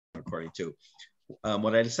recording too.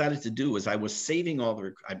 What I decided to do was I was saving all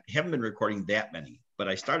the, I haven't been recording that many, but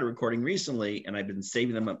I started recording recently and I've been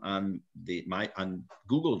saving them on on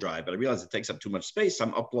Google Drive, but I realized it takes up too much space. So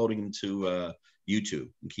I'm uploading them to YouTube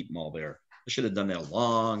and keep them all there. I should have done that a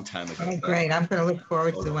long time ago. Oh, great. I'm going to look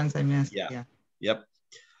forward to the ones I missed. Yeah. Yep.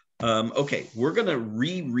 Okay. We're going to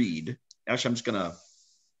reread. Actually, I'm just going to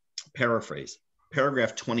paraphrase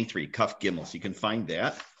paragraph 23, Kaf Gimel. So you can find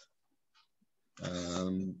that.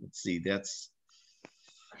 Let's see. That's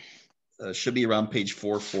should be around page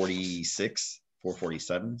 446,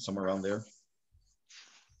 447, somewhere around there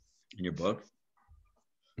in your book.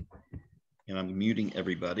 And I'm muting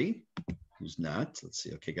everybody who's not. Let's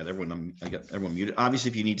see. Okay, I got everyone muted.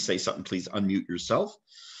 Obviously, if you need to say something, please unmute yourself.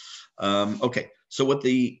 Okay, so what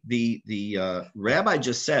the rabbi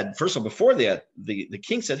just said, first of all, before that, the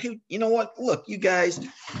king said, hey, you know what? Look, you guys,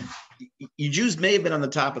 you Jews may have been on the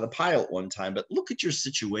top of the pile at one time, but look at your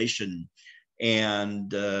situation.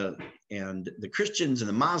 And the Christians and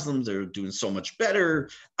the Muslims are doing so much better.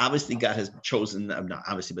 Obviously, God has chosen them, not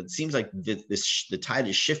obviously, but it seems like the tide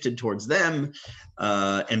is shifted towards them.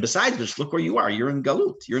 And besides which, look where you are. You're in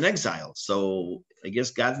Galut. You're in exile. So I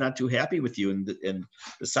guess God's not too happy with you. And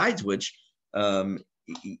besides which,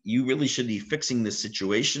 you really should be fixing this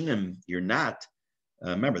situation, and you're not.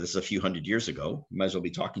 Remember, this is a few hundred years ago. You might as well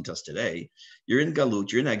be talking to us today. You're in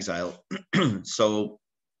Galut. You're in exile. So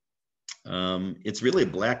it's really a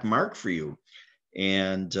black mark for you.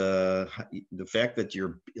 And the fact that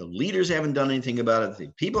your leaders haven't done anything about it, the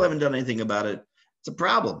people haven't done anything about it, it's a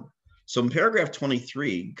problem. So in paragraph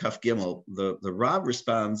 23, Kaf Gimel, the Rav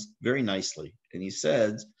responds very nicely. And he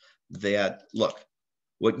says that, look,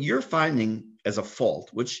 what you're finding as a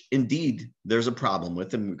fault, which indeed there's a problem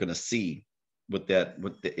with, and we're going to see with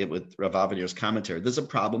Rav Aviner's commentary, there's a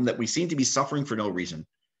problem that we seem to be suffering for no reason,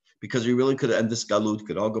 because we really could end this galut,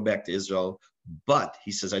 could all go back to Israel. But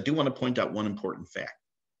he says, I do want to point out one important fact,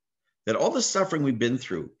 that all the suffering we've been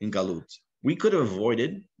through in galut, we could have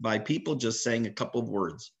avoided by people just saying a couple of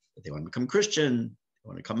words, that they want to become Christian, they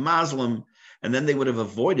want to become Muslim, and then they would have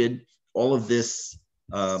avoided all of this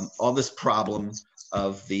problem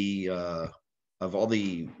of all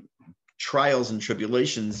the trials and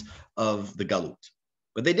tribulations of the galut.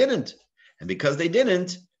 But they didn't. And because they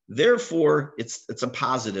didn't, therefore, it's a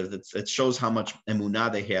positive. It shows how much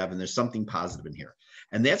emunah they have, and there's something positive in here.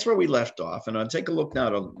 And that's where we left off. And I'll take a look now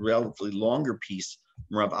at a relatively longer piece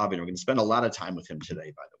from Rav Aviner. We're going to spend a lot of time with him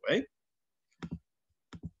today, by the way.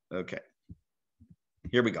 Okay.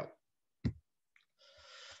 Here we go.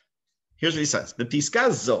 Here's what he says. The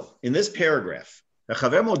Piskaz Zo, in this paragraph, the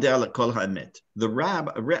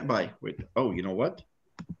rabbi, wait, oh, you know what?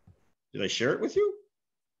 Did I share it with you?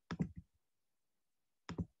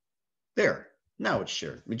 There, now it's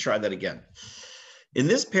shared. Let me try that again. In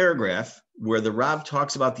this paragraph, where the Rav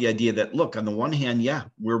talks about the idea that, look, on the one hand, yeah,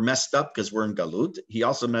 we're messed up because we're in Galut. He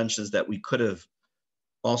also mentions that we could have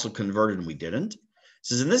also converted and we didn't. He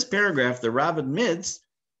says in this paragraph, the Rav admits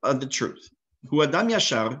the truth. He's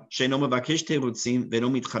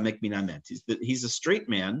a straight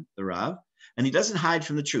man, the Rav, and he doesn't hide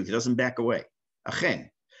from the truth. He doesn't back away.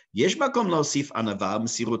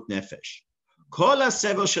 כל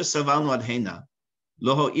הסבל שסבלנו עד הנה,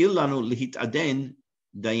 לא הועיל לנו להתעדן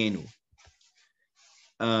דיינו.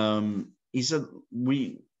 He said,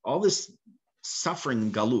 all this suffering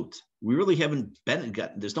in Galut, we really haven't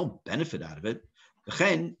there's no benefit out of it.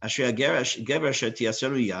 לכן, אשר הגבר אשר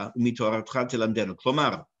תייסר ראייה, ומתורתך תלמדנו.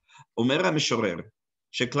 כלומר, אומר המשורר,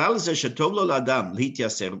 שכלל זה שטוב לו לאדם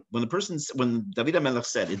להתייסר, when David HaMelech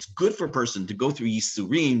said, it's good for a person to go through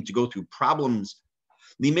yisurim, to go through problems,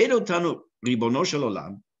 לימד אותנו ריבונו של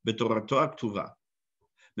עולם, בתורתו הכתובה.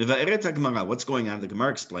 מבארת הגמרא, what's going on? The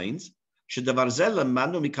Gemara explains, שדבר זה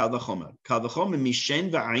למדנו מקל וחומר. קל וחומר משן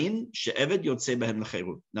ועין, שעבד יוצא בהם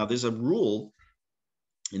לחירות. Now there's a rule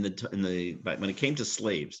when it came to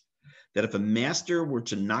slaves, that if a master were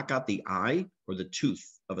to knock out the eye or the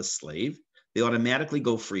tooth of a slave, they automatically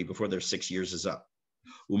go free before their 6 years is up.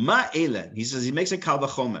 Uma ele, he says, he makes a kal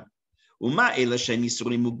v'chomer. Uma ele shen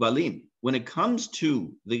yisurim mugbalim. When it comes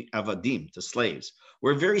to the avadim, to slaves,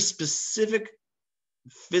 where very specific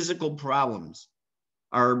physical problems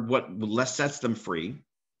are what less sets them free,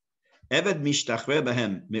 eved mishtachre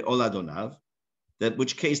behem me'ol adonav, that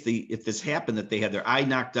which case, if this happened, that they had their eye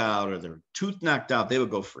knocked out or their tooth knocked out, they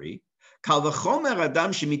would go free. Kal v'chomer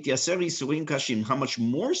adam shemityaser yisurim kashim, how much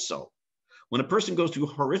more so when a person goes through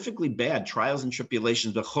horrifically bad trials and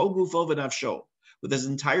tribulations, b'chol gufo v'nafsho, with his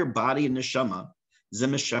entire body and neshama,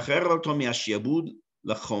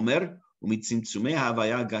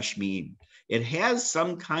 it has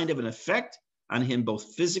some kind of an effect on him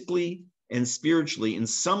both physically and spiritually in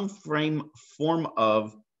some form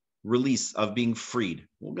of release, of being freed.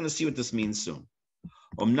 We're going to see what this means soon.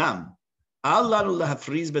 Omnam,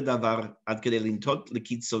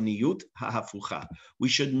 we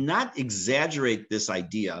should not exaggerate this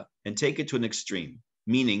idea and take it to an extreme,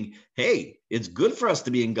 meaning, hey, it's good for us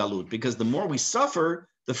to be in galut because the more we suffer,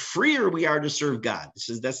 the freer we are to serve God.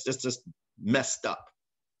 That's just messed up.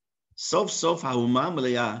 Sof ha'uma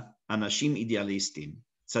melea anashim idealistim,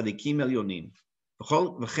 tzadikim elyonim,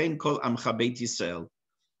 v'chein kol amcha beit Yisrael.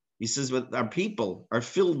 He says, "But our people are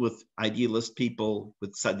filled with idealist people,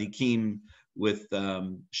 with tzadikim, with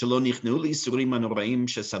shalom nichnu li'isurim hanoraim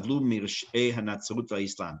shesavlu mirshei hanatzarut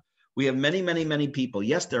va'Islam." We have many, many, many people.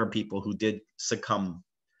 Yes, there are people who did succumb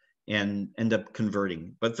and end up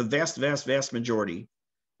converting, but the vast, vast, vast majority,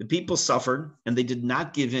 the people suffered and they did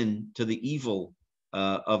not give in to the evil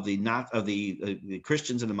of the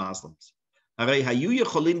Christians and the Muslims.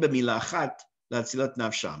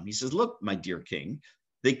 He says, "Look, my dear king,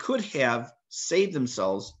 they could have saved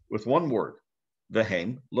themselves with one word,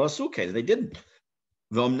 vehem lo asuke. They didn't.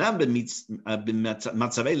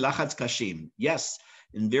 Yes,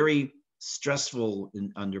 in very stressful,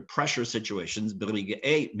 under pressure situations, at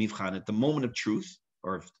the moment of truth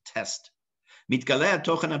or of test, the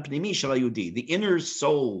inner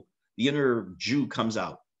soul, the inner Jew comes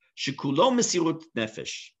out. It's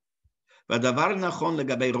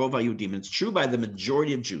true by the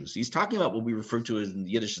majority of Jews. He's talking about what we refer to as in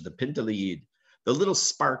Yiddish as the Pinta Yid, the little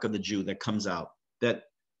spark of the Jew that comes out. That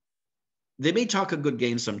they may talk a good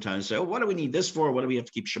game sometimes, say, "Oh, what do we need this for? What do we have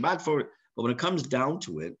to keep Shabbat for?" But when it comes down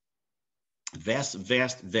to it, vast,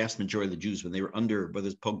 vast, vast majority of the Jews, when they were under whether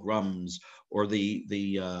it's pogroms or the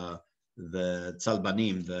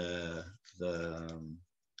Tzalbanim,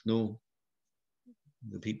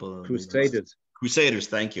 the people, Crusaders,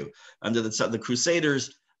 thank you. Under the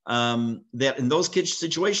Crusaders, that in those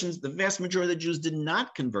situations, the vast majority of the Jews did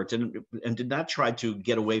not convert and did not try to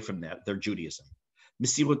get away from that, their Judaism.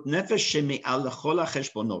 Says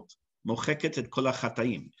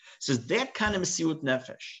that kind of mesirut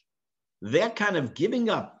nefesh, that kind of giving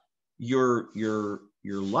up your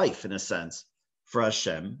life in a sense for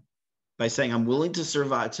Hashem, by saying, I'm willing to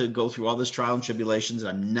survive, to go through all this trial and tribulations, and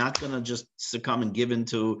I'm not going to just succumb and give in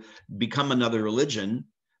to become another religion.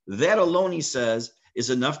 That alone, he says,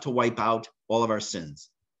 is enough to wipe out all of our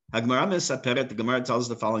sins. The Gemara tells us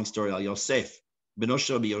the following story. Al Yosef, ben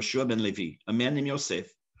Yoshua ben Levi, a man named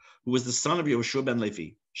Yosef, who was the son of Yoshua ben Levi,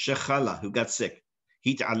 Shechala, who got sick.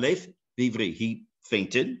 He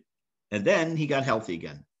fainted, and then he got healthy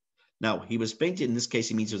again. Now, he was fainted, in this case,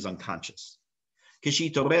 he means he was unconscious. When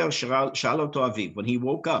he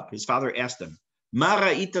woke up, his father asked him,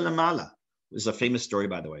 Mara ita lamala. This is a famous story,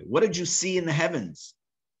 by the way. What did you see in the heavens?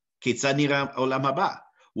 What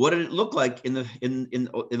did it look like in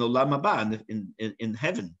olam haba, in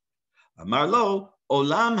heaven? Marlo,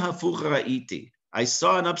 olam hafuch ra'iti. I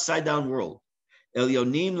saw an upside down world.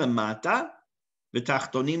 Elyonim lamata,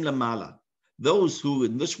 v'tachtonim lamala. Those who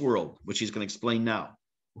in this world, which he's going to explain now,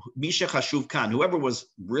 Misha Chashuv Khan, whoever was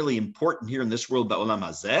really important here in this world, ba'olam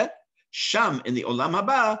hazeh, sham in the olam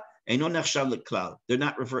haba, eino nechshav l'klal.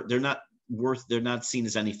 They're not seen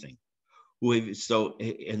as anything. So,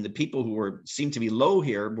 and the people who seem to be low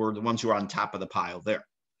here were the ones who are on top of the pile there.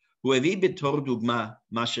 Huevi b'tor dugma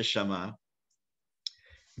masha shama,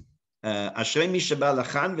 ashrei mishabah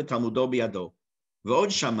lachan v'talmudo biado,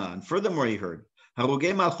 v'od shama, and furthermore he heard, someone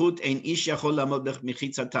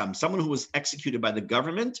who was executed by the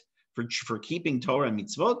government for keeping Torah and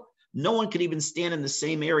mitzvot, no one could even stand in the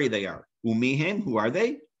same area they are. Who are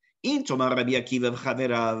they? If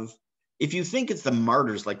you think it's the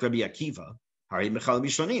martyrs like Rabbi Akiva,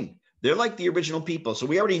 they're like the original people. So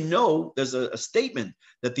we already know there's a statement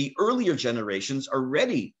that the earlier generations are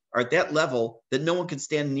at that level that no one can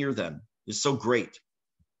stand near them. It's so great.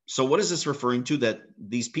 So what is this referring to? That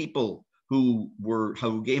these people who were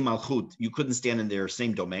Harugei Malchut, you couldn't stand in their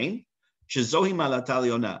same domain. It's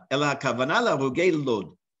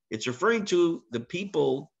referring to the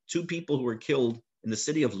people, two people who were killed in the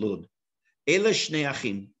city of Lud.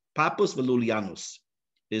 Papus Velulianus.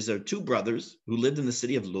 These are two brothers who lived in the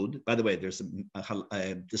city of Lud. By the way, there's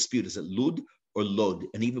a dispute. Is it Lud or Lod?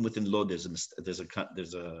 And even within Lod, there's a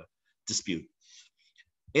dispute.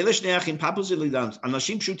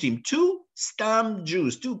 Two stam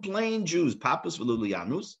Jews, two plain Jews, Papus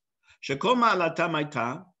Velulianus.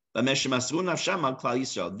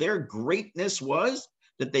 Their greatness was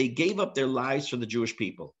that they gave up their lives for the Jewish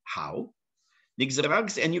people. How?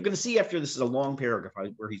 And you're going to see after this is a long paragraph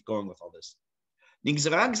where he's going with all this. There was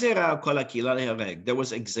a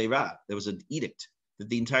gzera, there was an edict that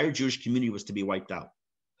the entire Jewish community was to be wiped out.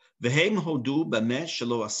 And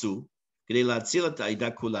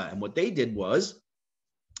what they did was,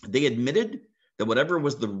 they admitted that whatever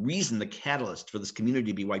was the reason, the catalyst for this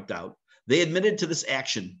community to be wiped out, they admitted to this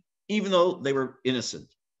action, even though they were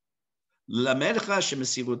innocent. That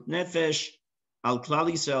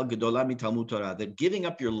giving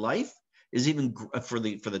up your life is even for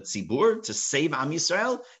the tzibur, to save Am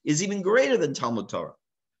Yisrael, is even greater than Talmud Torah.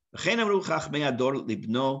 So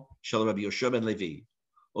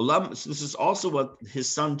this is also what his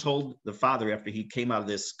son told the father after he came out of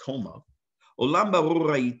this coma. Olam barur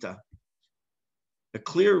ra'ita, a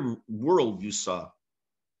clear world you saw.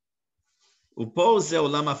 Upo ze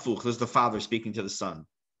olam hafuch. This is the father speaking to the son.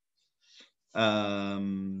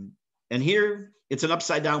 And here it's an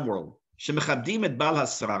upside down world. Shemechabdim et bal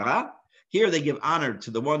hasrara. Here they give honor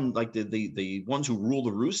to the one, like the ones who rule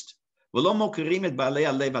the roost. V'lo mokerim et balei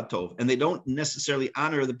halev hatov, and they don't necessarily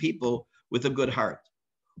honor the people with a good heart.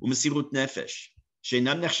 U'mesirut nefesh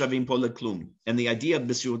sheinam nechshavim po leklum, and the idea of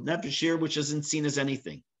mesirut nefesh here, which isn't seen as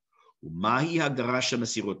anything. U'mahi hagdara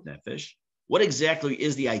mesirut nefesh. What exactly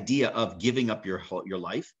is the idea of giving up your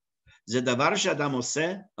life? Ze davar she'adam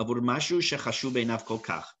oseh avur mashu shechashuv beinav kol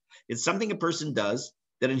kach. It's something a person does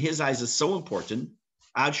that in his eyes is so important,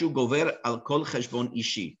 adshu gover al kol cheshbon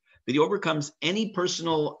ishi, that he overcomes any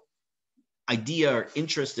personal idea or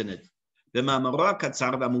interest in it. In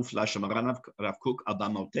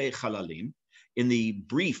the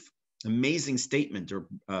brief, amazing statement or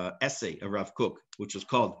essay of Rav Kook, which was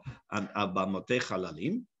called Abamotei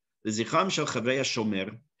Chalalim, the Zichram Shel Chavrei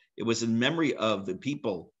HaShomer, it was in memory of the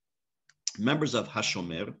people, members of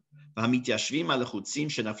HaShomer, regarding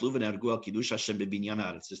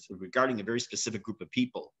a very specific group of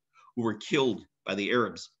people who were killed by the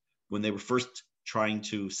Arabs when they were first trying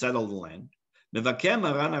to settle the land. Who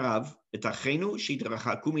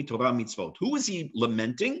was he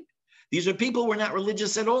lamenting? These are people who were not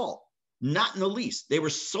religious at all, not in the least. They were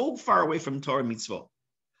so far away from Torah mitzvot.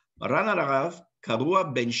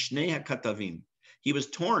 He was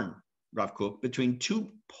torn, Rav Kook, between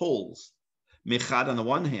two poles. Mechad, on the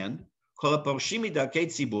one hand, because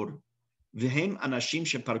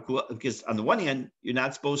on the one hand, you're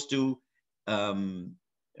not supposed to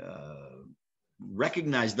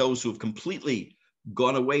recognize those who have completely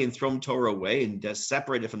gone away and thrown Torah away and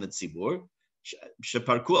separated from the tzibur.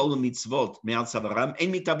 Sheparku al mitzvot me'al savaram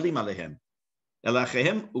ein mitablim alehem.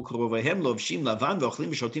 Elachehem ukrovehem lovshim lavan ve'ochlim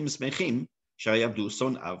v'shotim smechim shayavdu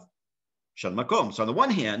son av shal makom. So on the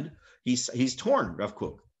one hand, he's torn, Rav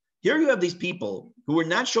Kook. Here you have these people who were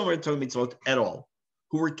not shomer Torah mitzvot at all,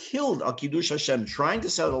 who were killed al kiddush Hashem trying to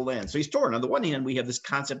settle the land. So he's torn. On the one hand, we have this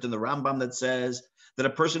concept in the Rambam that says that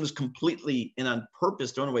a person who's completely and on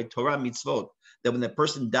purpose throwing away Torah mitzvot, that when that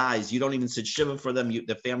person dies, you don't even sit shiva for them,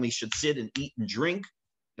 the family should sit and eat and drink.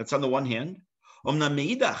 That's on the one hand. But on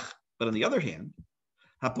the other hand,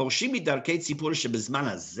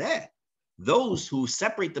 those who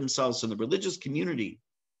separate themselves from the religious community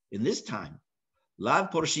in this time,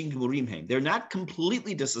 they're not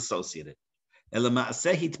completely disassociated,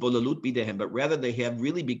 but rather they have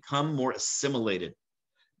really become more assimilated,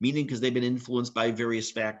 meaning because they've been influenced by various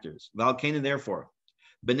factors. And therefore,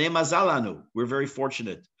 we're very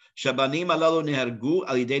fortunate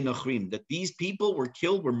that these people were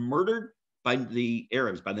killed, were murdered by the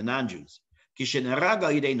Arabs, by the non-Jews.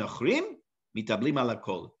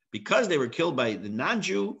 Because they were killed by the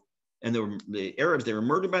non-Jew and the Arabs, they were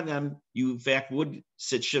murdered by them, you in fact would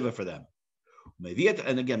sit shiva for them.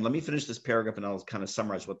 And again, let me finish this paragraph and I'll kind of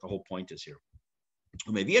summarize what the whole point is here.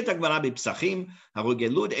 Those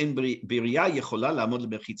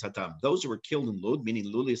who were killed in Lud, meaning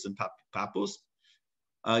Lulius and Papus,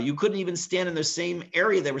 you couldn't even stand in the same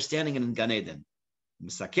area they were standing in Gan Eden.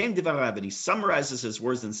 And he summarizes his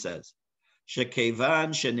words and says, because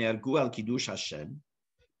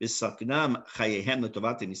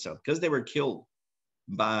they were killed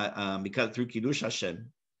through Kiddush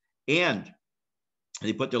Hashem, and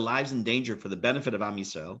they put their lives in danger for the benefit of Am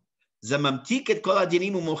Yisrael,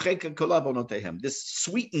 this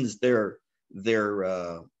sweetens their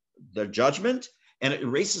judgment and it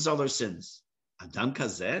erases all their sins. Adam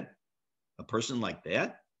kazeh, a person like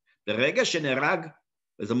that,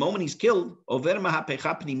 the moment he's killed,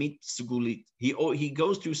 he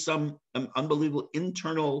goes through some unbelievable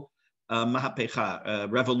internal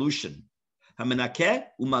revolution.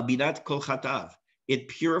 It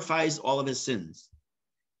purifies all of his sins.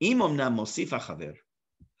 If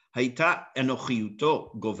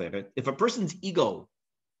a person's ego,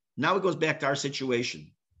 now it goes back to our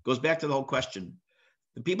situation, goes back to the whole question,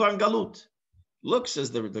 The people are in Galut. Look,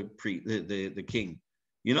 says the king.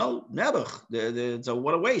 Nebuch, so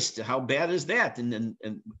what a waste. How bad is that? And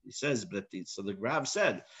he says, so the Rav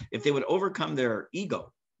said, if they would overcome their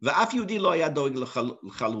ego, he says,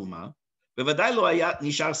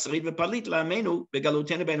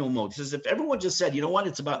 if everyone just said, you know what,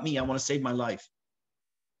 it's about me, I want to save my life,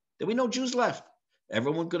 then we know Jews left.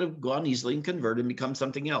 Everyone could have gone easily and converted and become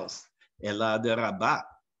something else. Ela de Rabbah,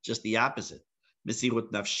 just the opposite.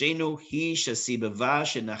 Mesirut nafshenu hi shesibava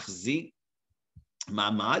shenachzik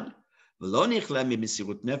Mamad. Now, let me explain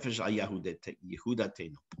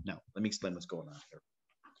what's going on here.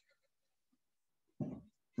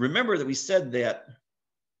 Remember that we said that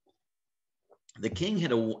the king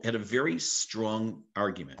had a very strong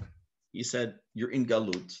argument. He said, you're in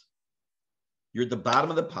Galut. You're at the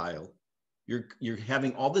bottom of the pile. You're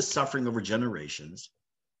having all this suffering over generations.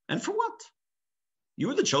 And for what? You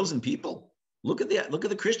were the chosen people. Look at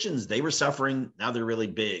the Christians. They were suffering. Now they're really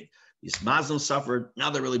big. These Muslims suffered. Now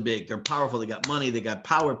they're really big. They're powerful. They got money. They got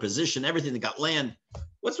power, position, everything. They got land.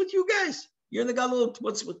 What's with you guys? You're in the Galut.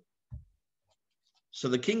 What's with? So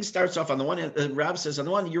the king starts off on the one hand. The Rab says, on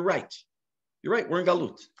the one hand, you're right. You're right. We're in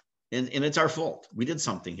Galut. And it's our fault. We did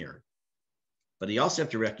something here. But you also have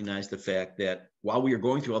to recognize the fact that while we are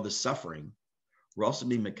going through all this suffering, we're also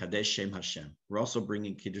being Mekadesh Shem Hashem. We're also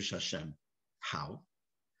bringing Kiddush Hashem. How?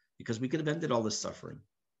 Because we could have ended all this suffering.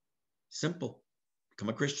 Simple. Become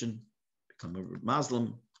a Christian. Become a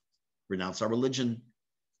Muslim, renounce our religion.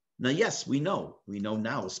 Now, yes, we know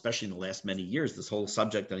now, especially in the last many years, this whole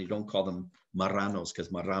subject, and you don't call them marranos, because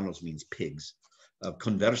marranos means pigs,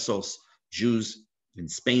 conversos, Jews in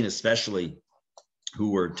Spain especially, who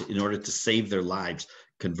were, in order to save their lives,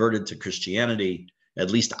 converted to Christianity, at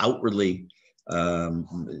least outwardly.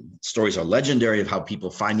 Stories are legendary of how people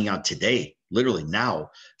finding out today, literally now,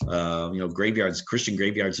 graveyards, Christian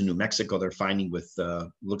graveyards in New Mexico, they're finding with,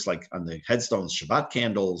 looks like on the headstones, Shabbat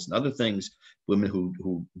candles and other things, women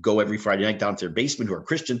who go every Friday night down to their basement who are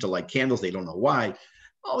Christian to light candles. They don't know why.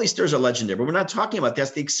 All these stories are legendary, but we're not talking about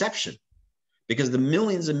that's the exception, because the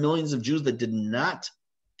millions and millions of Jews that did not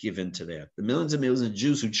give into that, the millions and millions of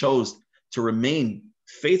Jews who chose to remain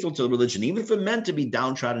faithful to the religion, even if it meant to be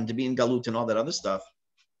downtrodden, to be in Galut and all that other stuff,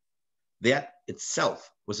 that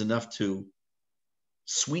itself was enough to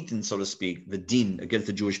sweeten, so to speak, the din against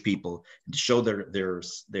the Jewish people, and to show their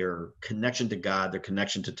connection to God, their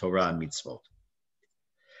connection to Torah and mitzvot.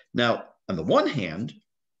 Now, on the one hand,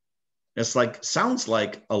 it's sounds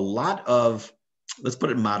like a lot of, let's put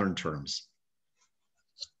it in modern terms.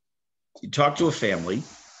 You talk to a family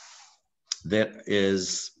that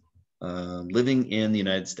is living in the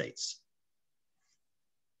United States,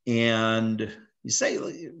 and you say,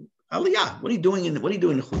 Aliyah, what are you doing in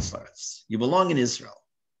Chutz La'aretz? You belong in Israel.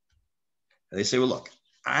 And they say, well, look,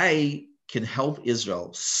 I can help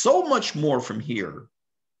Israel so much more from here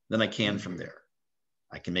than I can from there.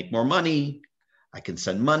 I can make more money. I can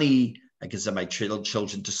send money. I can send my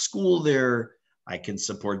children to school there. I can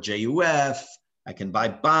support JUF. I can buy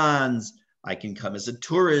bonds. I can come as a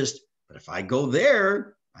tourist. But if I go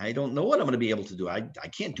there, I don't know what I'm going to be able to do. I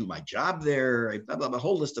can't do my job there. Blah, blah, blah, a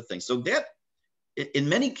whole list of things. So that, in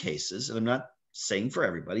many cases, and I'm not saying for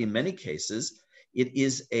everybody, in many cases, it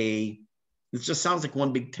just sounds like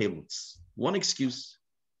one big table. It's one excuse.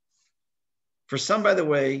 For some, by the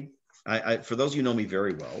way, for those of you who know me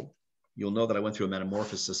very well, you'll know that I went through a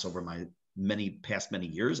metamorphosis over my many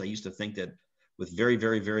years. I used to think that with very,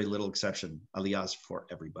 very, very little exception, Aliyah is for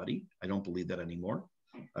everybody. I don't believe that anymore.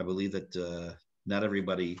 I believe that not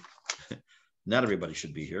everybody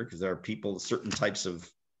should be here, because there are people, certain types of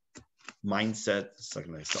mindset,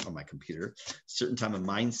 something on my computer, certain type of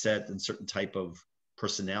mindset and certain type of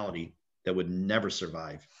personality that would never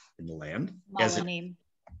survive in the land.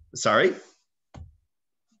 Sorry?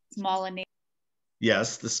 Smolanim.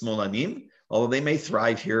 Yes, the Smolanim, although they may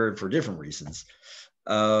thrive here for different reasons.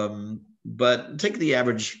 But take the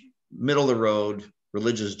average middle of the road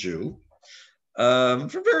religious Jew,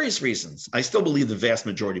 for various reasons. I still believe the vast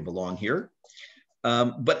majority belong here.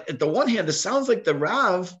 But at the one hand, it sounds like the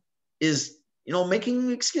Rav is, making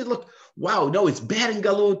an excuse. Look, wow, no, it's bad in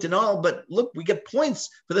Galut and all, but look, we get points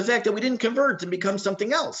for the fact that we didn't convert and become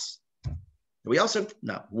something else. We also,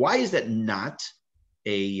 now, why is that not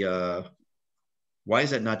just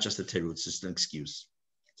a teru? It's just an excuse.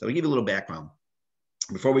 So I'll give you a little background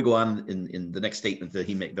before we go on in the next statement that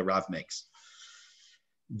the Rav makes.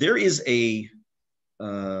 There is a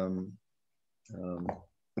Gemara,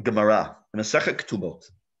 in Masechet Ketubot.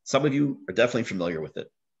 Some of you are definitely familiar with it.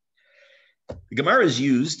 The Gemara is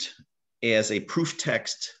used as a proof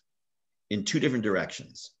text in two different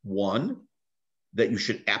directions. One, that you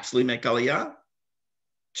should absolutely make Aliyah.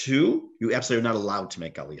 2, you absolutely are not allowed to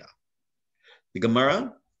make Aliyah. The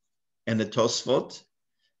Gemara and the Tosfot,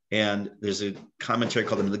 and there's a commentary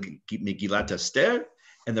called the Megillat Esther,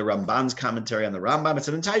 and the Ramban's commentary on the Rambam. It's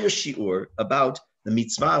an entire shiur about the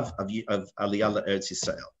mitzvah of Aliyah Eretz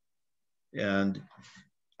Yisrael. And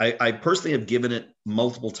I personally have given it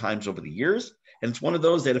multiple times over the years. And it's one of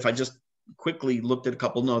those that if I just quickly looked at a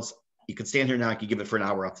couple notes, you could stand here now, I could give it for an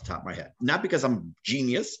hour off the top of my head. Not because I'm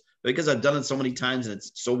genius, but because I've done it so many times and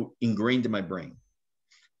it's so ingrained in my brain.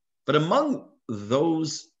 But among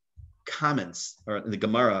those comments, or in the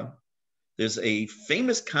Gemara, there's a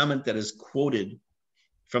famous comment that is quoted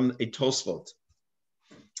from a Tosfot.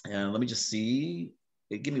 And let me just see.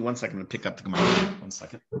 Give me 1 second to pick up the Gemara. 1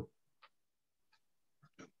 second.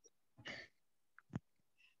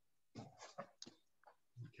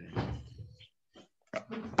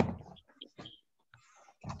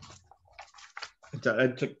 I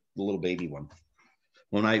took the little baby one.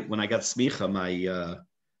 When I got smicha,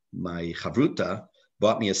 my chavruta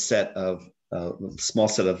bought me a set of small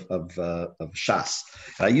set of shas.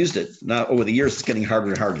 I used it. Now over the years, it's getting harder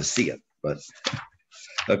and harder to see it. But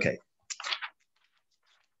okay.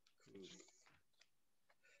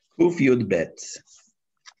 Kuf Yud Bet.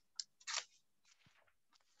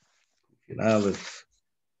 Aleph.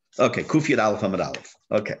 Okay, Kuf Yud Aleph Hamad Aleph.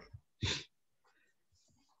 Okay.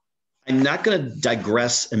 I'm not going to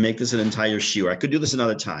digress and make this an entire shiur. I could do this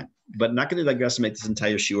another time, but I'm not going to digress and make this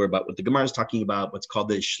entire shiur about what the Gemara is talking about, what's called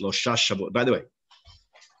the Shlosha Shavuot. By the way,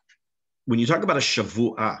 when you talk about a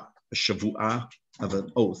Shavuah of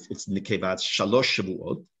an oath, it's Nikevat Shalosh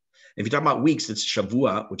Shavuot. If you talk about weeks, it's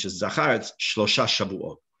Shavua, which is Zachar, it's Shlosha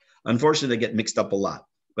Shavuot. Unfortunately, they get mixed up a lot.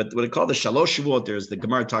 But what they call the Shalosh Shavuot, there's the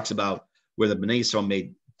Gemara talks about where the Bnei Yisrael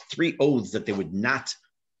made 3 oaths that they would not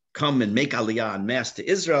come and make Aliyah en masse to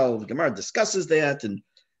Israel. The Gemara discusses that,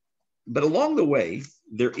 but along the way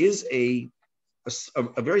there is a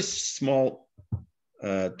very small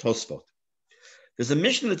Tosfot. There's a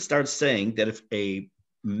mission that starts saying that if a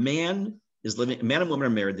man and woman are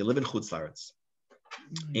married, they live in Chutz La'aretz,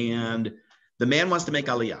 and the man wants to make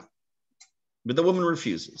Aliyah, but the woman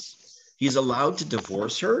refuses. He's allowed to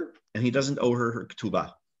divorce her, and he doesn't owe her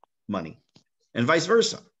ketubah money, and vice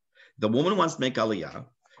versa. The woman wants to make Aliyah,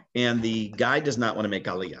 and the guy does not want to make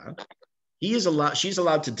Aliyah. She's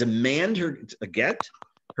allowed to demand her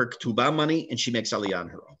ketubah money, and she makes Aliyah on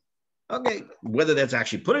her own. Okay, whether that's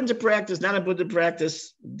actually put into practice, not put into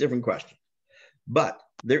practice, different question. But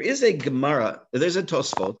there is a Gemara, there's a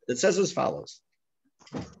Tosfot that says as follows.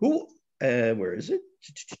 Where is it?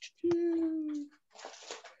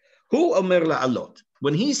 Who Omer la'alot?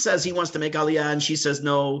 When he says he wants to make Aliyah and she says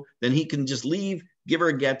no, then he can just leave, give her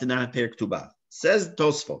a get, and not have to pay her ketubah. Says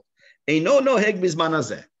Tosfot, Eino noheg bizman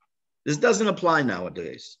hazeh. This doesn't apply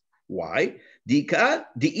nowadays. Why? Di'ika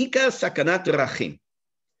sakanat rachim.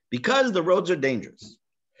 Because the roads are dangerous.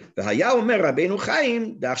 Furthermore,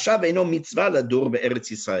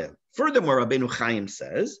 Rabbeinu Chaim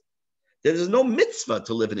says there is no mitzvah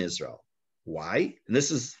to live in Israel. Why? And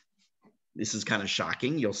this is kind of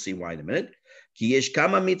shocking. You'll see why in a minute. Because there are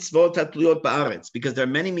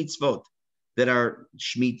many mitzvot that are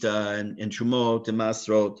Shemitah and Trumot and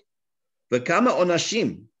Masrot.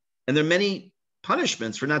 And there are many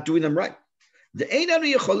punishments for not doing them right. And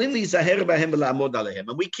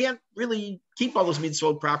we can't really keep all those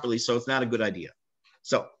mitzvot properly, so it's not a good idea.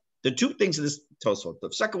 So the 2 things in this Tosfot.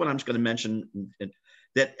 The second one I'm just going to mention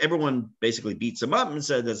that everyone basically beats him up and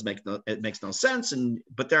says it makes no sense.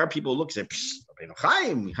 But there are people who look and say,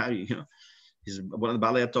 Chaim, he's one of the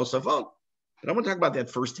Balei Tosafot. But I want to talk about that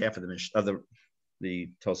first half of the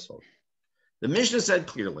Tosfot. The Mishnah said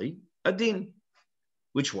clearly a din,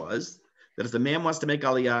 which was that if the man wants to make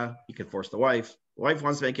Aliyah, he could force the wife. The wife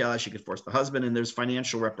wants to make Aliyah, she could force the husband, and there's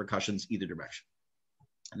financial repercussions either direction.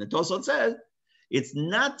 And the Tosfot said it's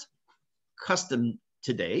not custom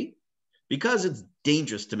today because it's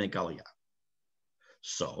dangerous to make Aliyah.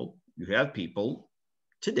 So you have people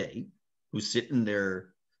today who sit in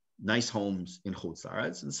their nice homes in Chutz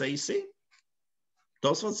La'aretz and say, you see,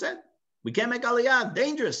 Tosfot said, we can't make Aliyah,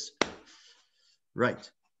 dangerous. Right.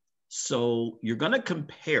 So you're going to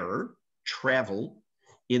compare travel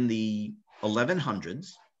in the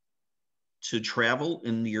 1100s to travel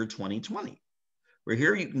in the year 2020. Where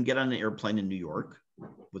here you can get on an airplane in New York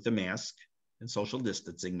with a mask and social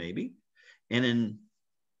distancing maybe, and in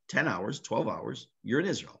 10 hours, 12 hours, you're in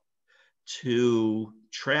Israel. To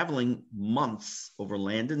traveling months over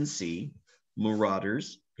land and sea,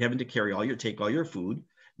 marauders, having to take all your food,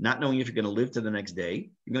 not knowing if you're going to live to the next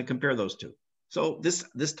day, you're going to compare those 2. So this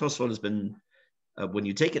Tosfot has been when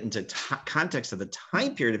you take it into context of the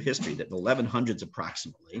time period of history, that the 1100s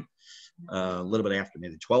approximately, a little bit after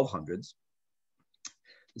maybe the 1200s,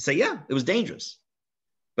 say, yeah, it was dangerous.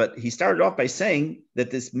 But he started off by saying that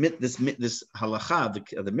this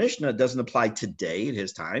halacha of the Mishnah doesn't apply today at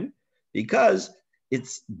his time because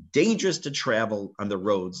it's dangerous to travel on the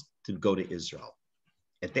roads to go to Israel.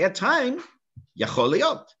 At that time, yachol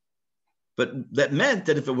liot. But that meant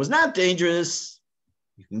that if it was not dangerous,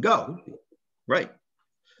 you can go, right?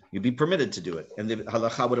 You'd be permitted to do it, and the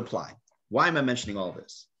halacha would apply. Why am I mentioning all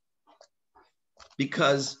this?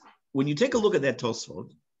 Because when you take a look at that Tosfot,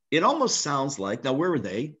 it almost sounds like, now where were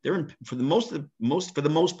they? They're in, for the most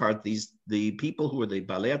part, the people who were the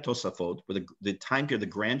Balei Tosafot were the time period, the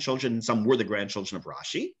grandchildren. Some were the grandchildren of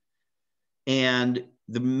Rashi, and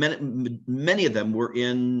many of them were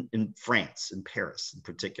in France, in Paris in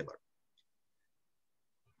particular.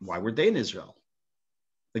 Why were they in Israel?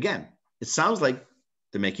 Again, it sounds like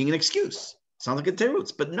they're making an excuse. It sounds like a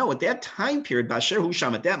teretz, but no. At that time period, Basher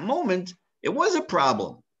Husham, at that moment, it was a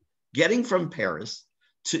problem getting from Paris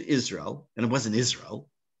to Israel, and it wasn't Israel,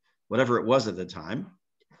 whatever it was at the time,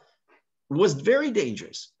 was very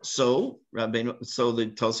dangerous. So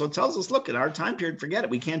the Tosfot tells us, look, in our time period, forget it.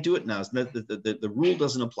 We can't do it now. The rule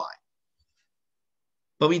doesn't apply.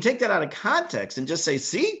 But we take that out of context and just say,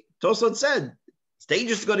 see, Tosfot said, it's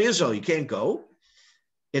dangerous to go to Israel. You can't go.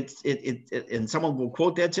 And someone will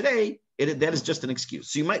quote that today. That is just an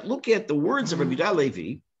excuse. So you might look at the words of Rabbi Yehuda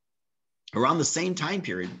Levi around the same time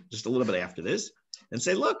period, just a little bit after this, and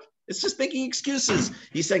say, look, it's just making excuses.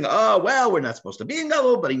 He's saying, oh, well, we're not supposed to be in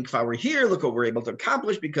Galul, but if I were here, look what we're able to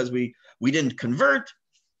accomplish because we didn't convert.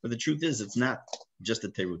 But the truth is, it's not just a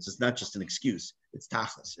teretz. It's not just an excuse. It's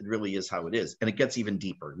tachlis. It really is how it is. And it gets even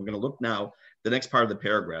deeper. We're going to look now, the next part of the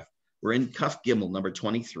paragraph. We're in Kaf Gimel, number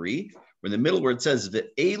 23. We're in the middle where it says,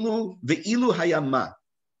 Ve'ilu hayama.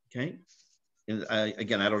 Okay? And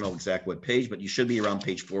again, I don't know exactly what page, but you should be around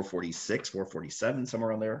page 446, 447,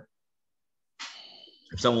 somewhere around there.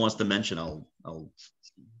 If someone wants to mention, I'll.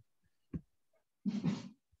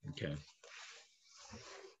 Okay.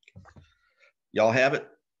 Y'all have it?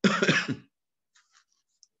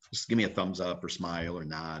 Just give me a thumbs up or smile or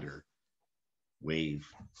nod or wave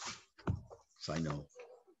so I know.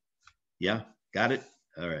 Yeah, got it?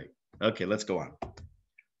 All right. Okay, let's go on.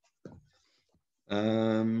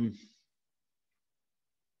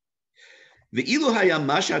 Ve'ilu hayam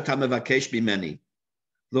masha ata mevakesh bimeni.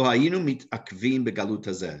 He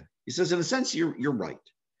says, in a sense, you're right.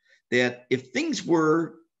 That if things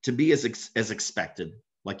were to be as expected,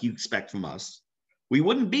 like you expect from us, we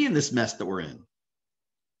wouldn't be in this mess that we're in.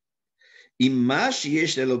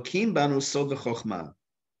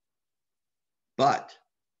 But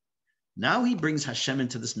now he brings Hashem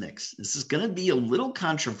into this mix. This is going to be a little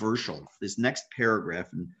controversial, this next paragraph,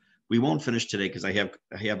 and we won't finish today because I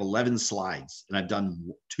have 11 slides, and I've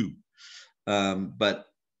done 2. But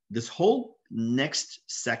this whole next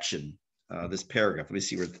section, this paragraph, let me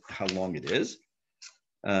see how long it is.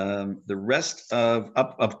 The rest of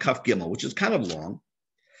Kaf Gimel, which is kind of long,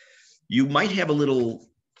 you might have a little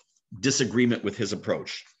disagreement with his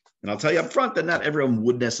approach. And I'll tell you up front that not everyone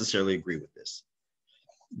would necessarily agree with this.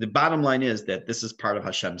 The bottom line is that this is part of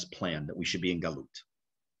Hashem's plan, that we should be in Galut.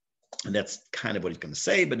 And that's kind of what he's going to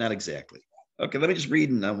say, but not exactly. Okay, let me just read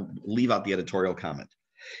and I'll leave out the editorial comment.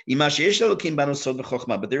 But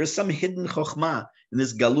there is some hidden chokhmah in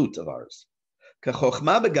this galut of ours.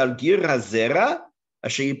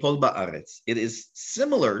 It is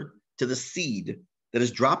similar to the seed that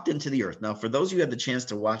is dropped into the earth. Now, for those of you who had the chance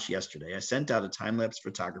to watch yesterday, I sent out a time-lapse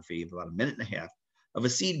photography of about a minute and a half of a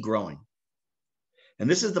seed growing. And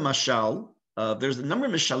this is the mashal. There's a number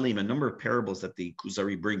of mishalim, a number of parables that the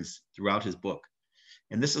Kuzari brings throughout his book.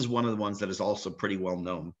 And this is one of the ones that is also pretty well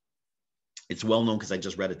known. It's well known because I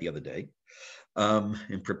just read it the other day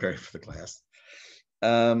in preparing for the class.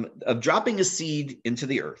 Of dropping a seed into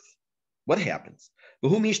the earth. What happens?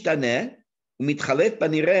 What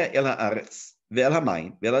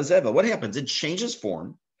happens? It changes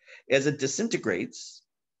form as it disintegrates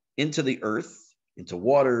into the earth, into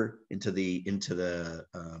water, into the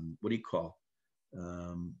what do you call?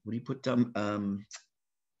 What do you put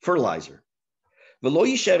fertilizer?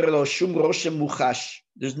 There's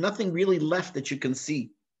nothing really left that you can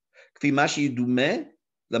see. As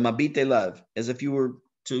if you were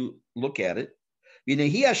to look at it.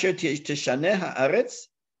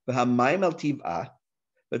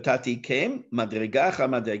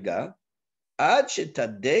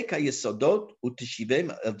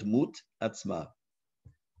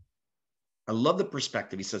 I love the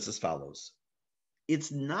perspective. He says as follows.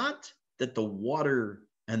 It's not that the water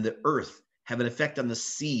and the earth have an effect on the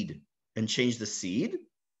seed and change the seed.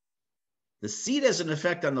 The seed has an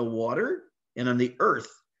effect on the water and on the earth,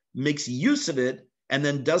 makes use of it, and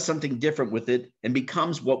then does something different with it and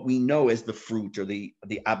becomes what we know as the fruit or the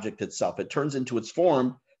object itself. It turns into its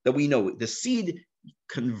form that we know. The seed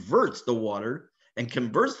converts the water and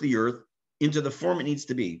converts the earth into the form it needs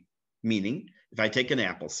to be. Meaning, if I take an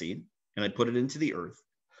apple seed and I put it into the earth,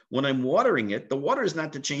 when I'm watering it, the water is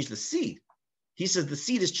not to change the seed. He says the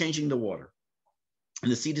seed is changing the water.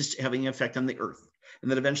 And the seed is having an effect on the earth. And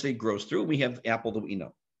then eventually it grows through, and we have apple that we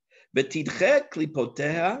know. It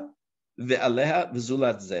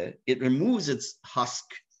removes its husk,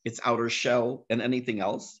 its outer shell, and anything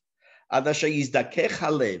else,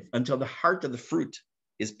 until the heart of the fruit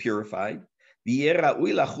is purified. And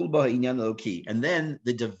then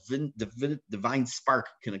the divine spark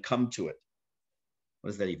can come to it. What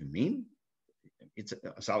does that even mean?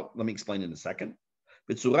 So let me explain in a second.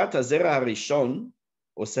 That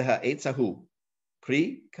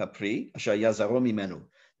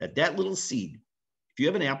little seed, if you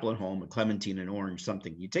have an apple at home, a clementine, an orange,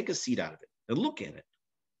 something, you take a seed out of it and look at it.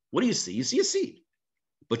 What do you see? You see a seed.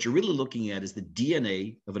 What you're really looking at is the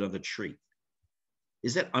DNA of another tree.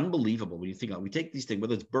 Is that unbelievable when you think about it? We take these things,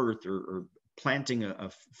 whether it's birth or planting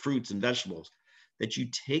of fruits and vegetables, that you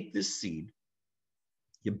take this seed,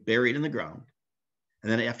 you bury it in the ground,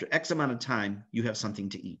 and then after X amount of time, you have something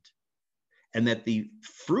to eat. And that the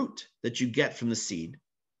fruit that you get from the seed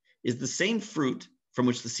is the same fruit from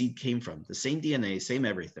which the seed came from, the same DNA, same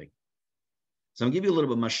everything. So I'll give you a little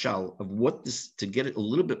bit of mashal of what this, to get it a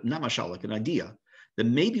little bit, not mashal, like an idea, that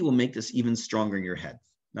maybe will make this even stronger in your head.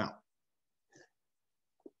 Now,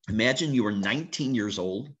 imagine you were 19 years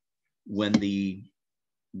old when the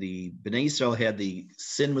Bnei Israel had the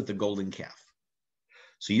sin with the golden calf.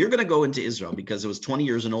 So you're going to go into Israel because it was 20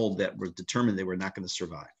 years and old that were determined they were not going to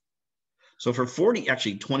survive. So for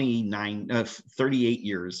 38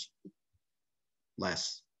 years,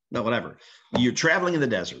 less, no, whatever. You're traveling in the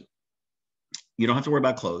desert. You don't have to worry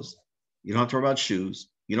about clothes. You don't have to worry about shoes.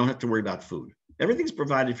 You don't have to worry about food. Everything's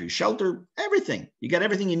provided for you. Shelter, everything. You got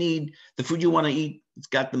everything you need. The food you want to eat, it's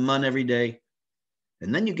got the mun every day.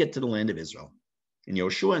 And then you get to the land of Israel. And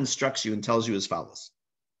Yoshua instructs you and tells you as follows.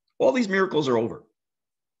 All these miracles are over.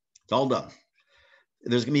 It's all done.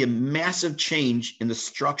 There's going to be a massive change in the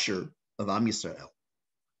structure of Am Yisrael.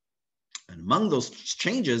 And among those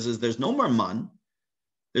changes is there's no more mun.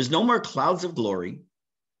 There's no more clouds of glory.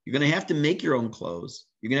 You're going to have to make your own clothes.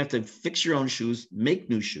 You're going to have to fix your own shoes, make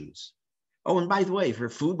new shoes. Oh, and by the way, for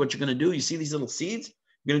food, what you're going to do, you see these little seeds?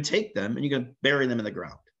 You're going to take them and you're going to bury them in the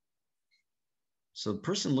ground. So the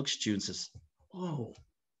person looks at you and says, oh,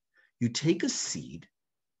 you take a seed,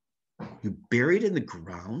 you bury it in the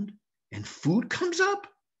ground, and food comes up?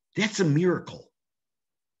 That's a miracle.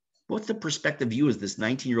 What's the perspective view as this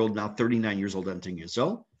 19-year-old, now 39 years old, entering you?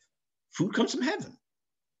 So food comes from heaven,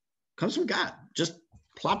 comes from God, just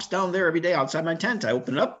plops down there every day outside my tent. I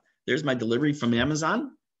open it up. There's my delivery from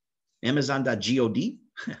Amazon, Amazon.god.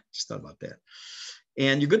 Just thought about that.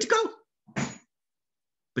 And you're good to go.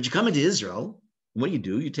 But you come into Israel, and what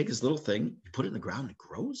do? You take this little thing, you put it in the ground, and it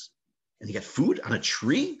grows, and you get food on a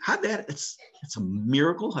tree. How'd that? It's a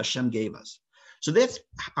miracle Hashem gave us. So that's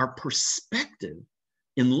our perspective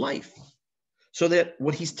in life. So that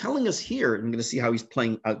what he's telling us here, I'm going to see how he's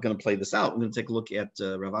going to play this out. I'm going to take a look at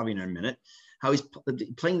Rav Avi in a minute. How he's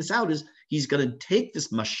playing this out is he's going to take this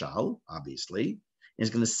mashal, obviously, and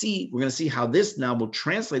we're going to see how this now will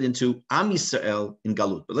translate into Am Yisrael in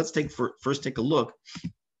Galut. But let's first take a look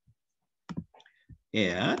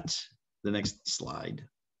at the next slide.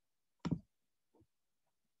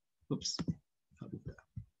 Oops, how did that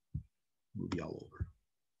move you all over?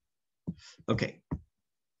 Okay.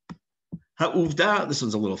 Ha'uvda, this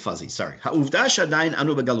one's a little fuzzy, sorry. Ha'uvda shadayin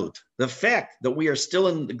anu begalut. The fact that we are still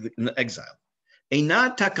in the exile.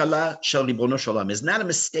 Eina takala shel ribono shalom is not a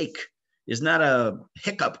mistake, is not a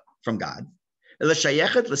hiccup from God. Ela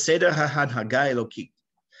shayechet l'seder ha'hanhaga elokit,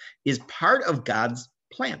 is part of God's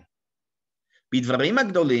plan. Bidvarim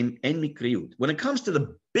hagdolim en mikriyut. When it comes to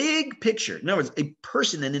the big picture, in other words, a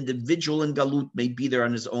person, an individual in Galut may be there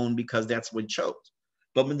on his own because that's what he chose.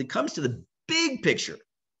 But when it comes to the big picture,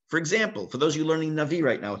 for example, for those of you learning Navi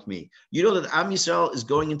right now with me, you know that Am Yisrael is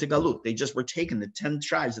going into Galut. They just were taken, the 10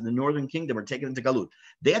 tribes in the northern kingdom are taken into Galut.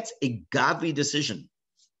 That's a godly decision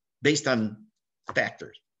based on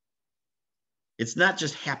factors. It's not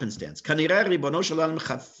just happenstance. God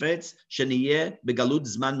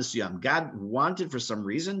wanted for some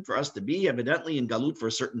reason for us to be evidently in Galut for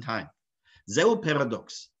a certain time. Zeu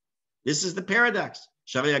paradox. This is the paradox.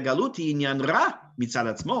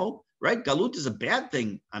 Right? Galut is a bad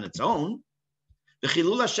thing on its own, The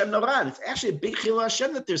Chilul Hashem Noran. It's actually a big Chilul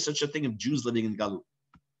Hashem that there's such a thing of Jews living in Galut.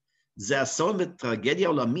 It's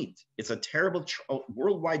a terrible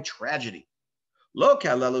worldwide tragedy. Unlike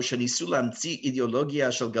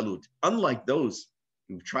those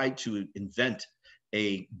who've tried to invent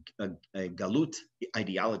a Galut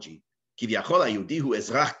ideology,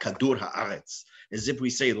 as if we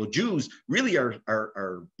say the Jews really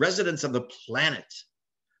are residents of the planet.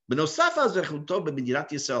 In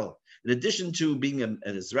addition to being an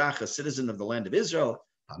Ezrach, a citizen of the land of Israel,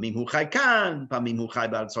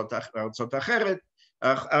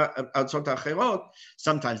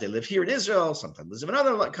 sometimes they live here in Israel, sometimes they live in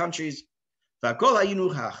other countries. It's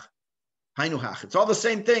all the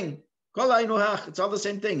same thing. It's all the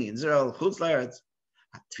same thing. In Israel,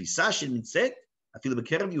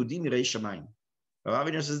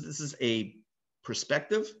 Rabbi says this is a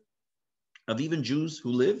perspective of even Jews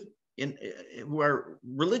who live who are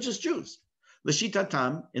religious Jews.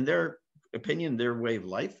 L'shitatam, in their opinion, their way of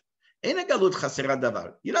life, you're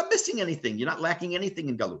not missing anything. You're not lacking anything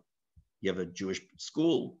in Galut. You have a Jewish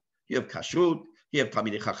school. You have kashrut. You have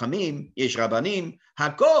Talmidei Chachamim. Yesh Rabbanim.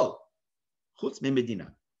 Hakol. Chutz min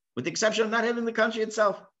Medina. With the exception of not having the country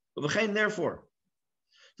itself. Therefore,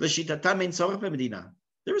 l'shitatam ein tzorech b'Medina.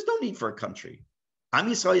 There is no need for a country. Am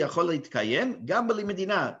Yisrael yachol litkayem gam b'li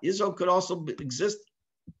Medina. Israel could also exist.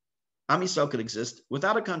 Am Yisrael could exist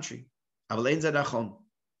without a country. Aval ein zeh nachon.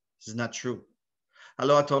 This is not true. The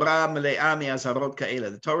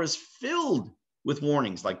Torah is filled with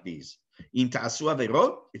warnings like these.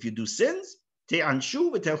 If you do sins, we know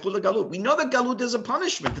that Galut is a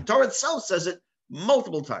punishment. The Torah itself says it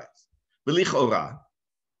multiple times. On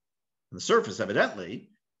the surface, evidently,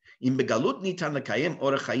 if in the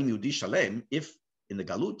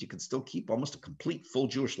Galut you can still keep almost a complete, full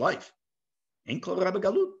Jewish life.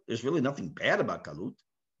 There's really nothing bad about Galut.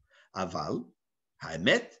 Aval,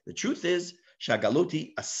 the truth is,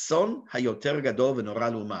 Shagaluti ason hayoter gadol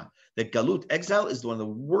v'nora l'uma. That Galut, exile, is one of the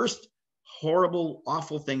worst, horrible,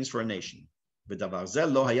 awful things for a nation. V'davar zeh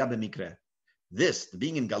lo haya b'mikre. This, the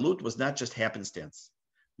being in Galut, was not just happenstance.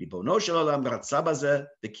 Ribono shel olam ratza bazeh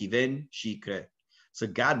v'kiven shikre. So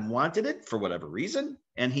God wanted it for whatever reason,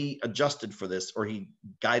 and He adjusted for this, or He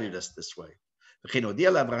guided us this way. V'chein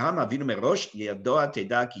hodiya l'Avraham avinu merosh yedoa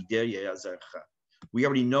teda ki der ye'azercha. We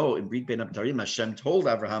already know in Brit Bein Abtarim, Hashem told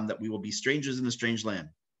Abraham that we will be strangers in a strange land.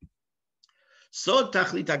 So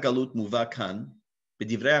tachlit galut muva kan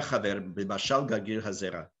b'divrei hachaver b'mashal gargir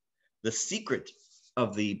hazera. The secret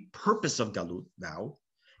of the purpose of galut now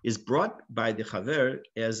is brought by the chaver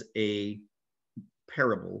as a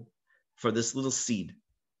parable for this little seed,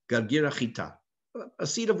 gargir achita, a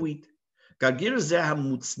seed of wheat. Gargir zeh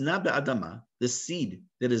hamutzna be'adama, the seed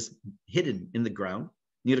that is hidden in the ground.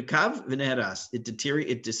 Nirkav v'neheras, it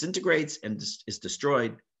disintegrates and is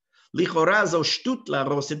destroyed. Lichora zo shtut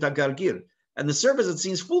laros et gargir, and the surface it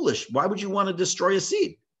seems foolish. Why would you want to destroy a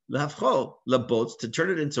seed? L'hafcho labots, to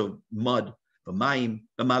turn it into mud. V'mayim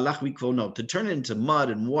v'malach vikvono, to turn it into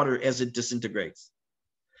mud and water as it disintegrates.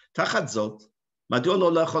 Tachat zot, madua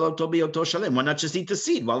lo la'achol oto b'yoto shalem. Why not just eat the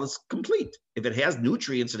seed while it's complete? If it has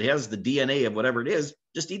nutrients, it has the DNA of whatever it is,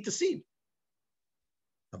 just eat the seed.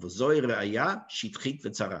 It's a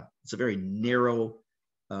very narrow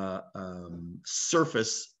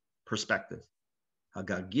surface perspective.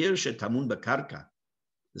 The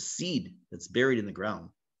seed that's buried in the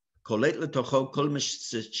ground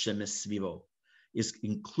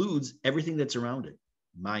includes everything that's around it.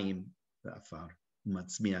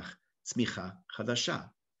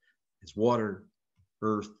 It's water,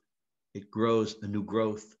 earth, it grows a new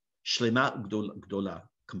growth,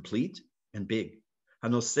 complete and big.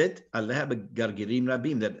 That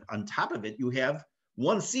on top of it, you have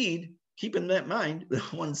one seed. Keep in that mind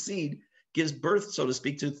that one seed gives birth, so to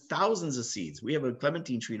speak, to thousands of seeds. We have a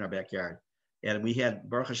clementine tree in our backyard, and we had,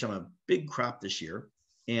 Baruch Hashem, a big crop this year.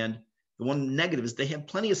 And the one negative is they have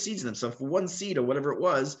plenty of seeds in them. So for one seed or whatever it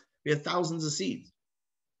was, we had thousands of seeds.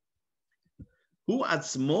 Hu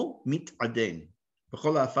atzmo mit'aden,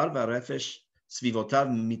 b'chol ha'afar v'harefesh svivotav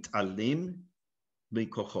mit'alim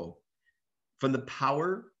b'kocho. From the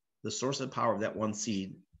power, the source of power of that one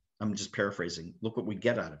seed, I'm just paraphrasing. Look what we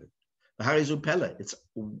get out of it. It's a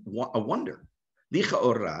wonder.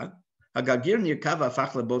 In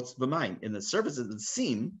the surface, it would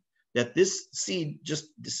seem that this seed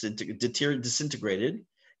just disintegrated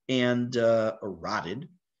and rotted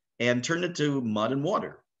and turned into mud and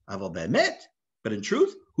water. But in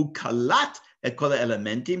truth, it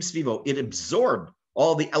absorbed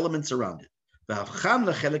all the elements around it. And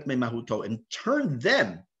turn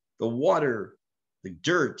them, the water, the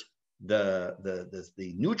dirt,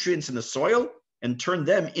 the nutrients in the soil, and turned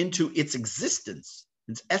them into its existence,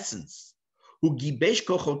 its essence. Hu gibesh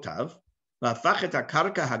kochotav, v'afach et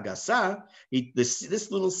hakarka hagasa.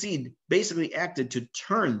 This little seed basically acted to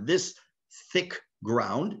turn this thick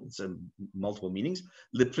ground, it's a multiple meanings,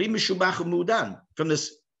 lepri mishubach mudan, from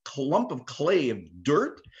this clump of clay, of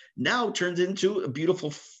dirt, now turns into a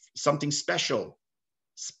beautiful, something special.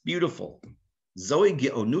 It's beautiful. Zoe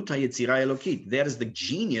geonuta yetzira elokit. That is the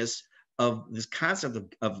genius of this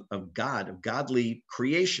concept of God, of godly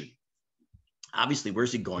creation. Obviously,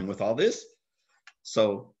 where's he going with all this?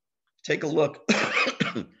 So take a look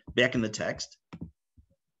back in the text.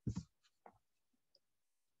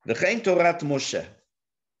 V'chein Torat Moshe.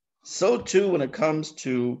 So too, when it comes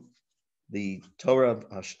to the Torah,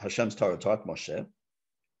 Hashem's Torah taught Moshe.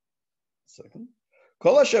 Second.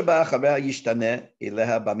 Kol asher ba'achaveh yishtaneh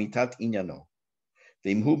eleha b'mitat inyano.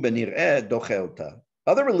 V'imhu benir'eh doche ota.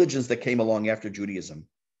 Other religions that came along after Judaism,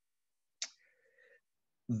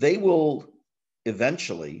 they will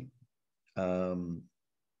eventually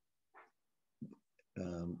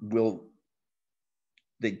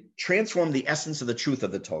they transform the essence of the truth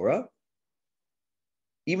of the Torah,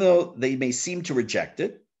 even though they may seem to reject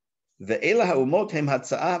it. These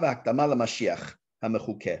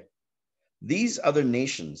other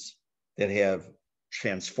nations that have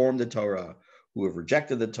transformed the Torah, who have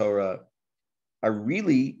rejected the Torah, are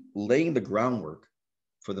really laying the groundwork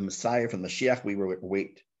for the Messiah, for the Mashiach we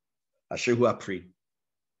wait. Asher hu apri.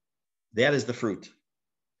 That is the fruit.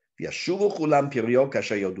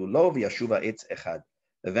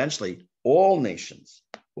 Eventually, all nations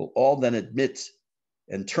will all then admit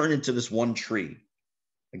and turn into this one tree.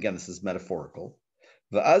 Again, this is metaphorical.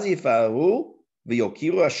 And then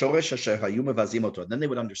they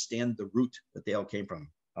would understand the root that they all came from.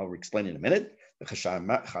 I'll explain in a minute. I'll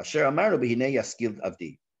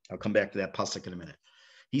come back to that pasuk in a minute.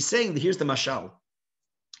 He's saying that here's the mashal.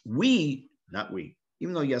 Not we,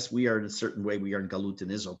 even though, yes, we are in a certain way, we are in Galut in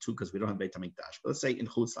Israel too, because we don't have Beit HaMikdash. But let's say in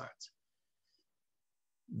Chutz La'aretz.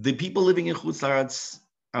 The people living in Chutz La'aretz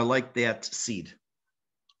are like that seed,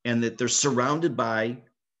 and that they're surrounded by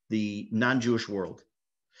the non-Jewish world.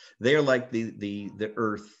 They're like the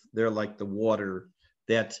earth, they're like the water,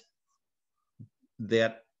 that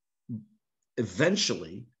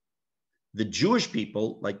eventually the Jewish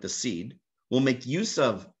people, like the seed, will make use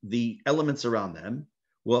of the elements around them.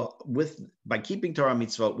 Well, by keeping Torah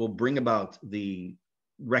mitzvot, will bring about the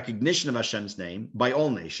recognition of Hashem's name by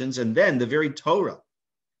all nations, and then the very Torah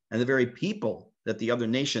and the very people that the other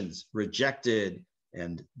nations rejected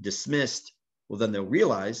and dismissed, well, then they'll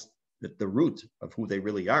realize that the root of who they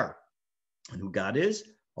really are and who God is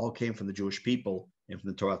all came from the Jewish people and from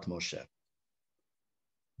the Torah to Moshe.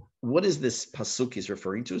 What is this pasuk he's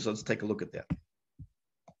referring to? So let's take a look at that.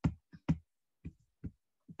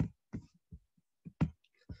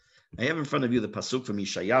 I have in front of you the pasuk from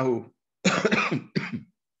Yeshayahu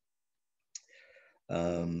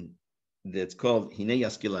that's called Hine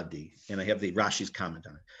Yaskil Avdi, and I have the Rashi's comment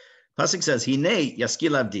on it. Pasuk says, Hine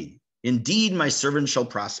Yaskil Avdi, indeed my servant shall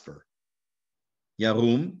prosper.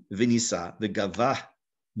 Yarum v'nisa v'gavah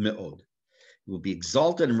me'od. He will be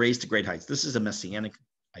exalted and raised to great heights. This is a messianic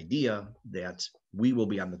idea that we will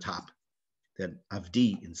be on the top, that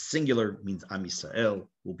Avdi in singular means Am Yisrael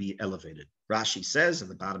will be elevated. Rashi says at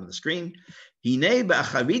the bottom of the screen, Hine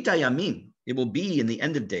ba'achavita yamim, it will be in the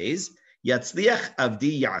end of days, Yatzliach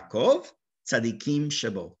Avdi Yaakov tzadikim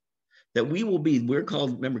shebo, that we will be, we're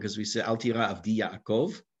called, remember, because we say Al Tira Avdi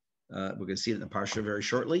Yaakov, we're going to see it in the Parsha very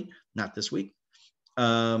shortly, not this week.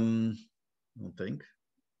 I don't think.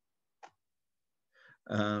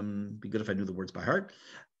 Be good if I knew the words by heart.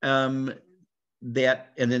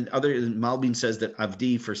 That, and then Malbim says that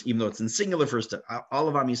Avdi first, even though it's in singular first, all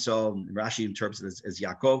of Am Yisrael, Rashi interprets it as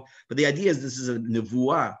Yaakov, but the idea is this is a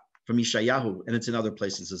nevuah from Yeshayahu, and it's in other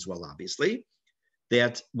places as well, obviously,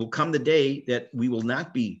 that will come the day that we will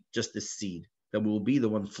not be just this seed, that we will be the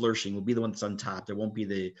one flourishing, will be the one that's on top. There won't be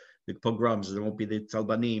the pogroms, there won't be the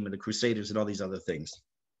Talbanim and the Crusaders and all these other things.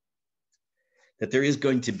 That there is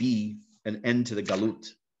going to be an end to the Galut.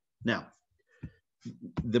 Now,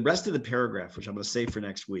 the rest of the paragraph, which I'm going to save for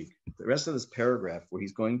next week, the rest of this paragraph where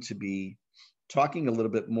he's going to be talking a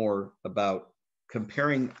little bit more about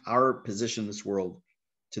comparing our position in this world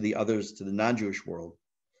to the others, to the non-Jewish world,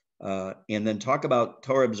 and then talk about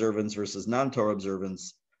Torah observance versus non-Torah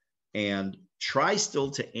observance, and try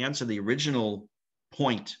still to answer the original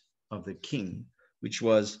point of the king, which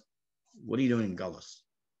was, what are you doing in Gullus?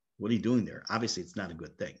 What are you doing there? Obviously, it's not a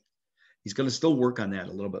good thing. He's going to still work on that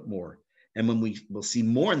a little bit more. And when we'll see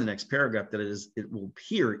more in the next paragraph that it will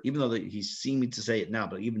appear, even though he's seen me to say it now,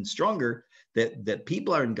 but even stronger, that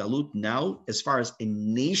people are in Galut now as far as a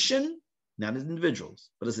nation, not as individuals,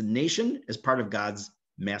 but as a nation, as part of God's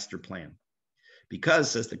master plan.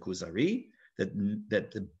 Because, says the Kuzari, that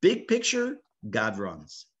the big picture, God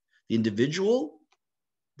runs. The individual,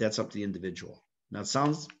 that's up to the individual. Now, it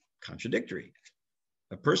sounds contradictory.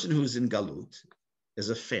 A person who's in Galut as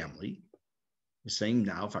a family is saying,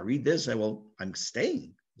 now, if I read this, I'm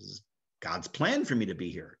staying. This is God's plan for me to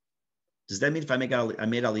be here. Does that mean if I made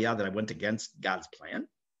Aliyah that I went against God's plan?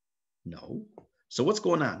 No. So what's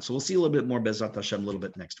going on? So we'll see a little bit more Bezrat Hashem a little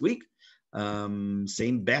bit next week.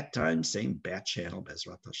 Same bat time, same bat channel,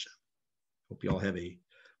 Bezrat Hashem. Hope you all have a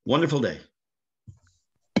wonderful day.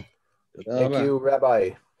 Thank you,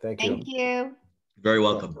 Rabbi. Thank you. Thank you. Very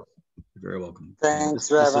welcome. You're very welcome.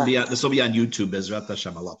 Thanks, Rabbi. This will be on YouTube, Bezrat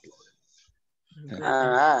Hashem. I'll upload it. All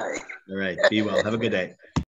right. All right. Be well. Have a good day.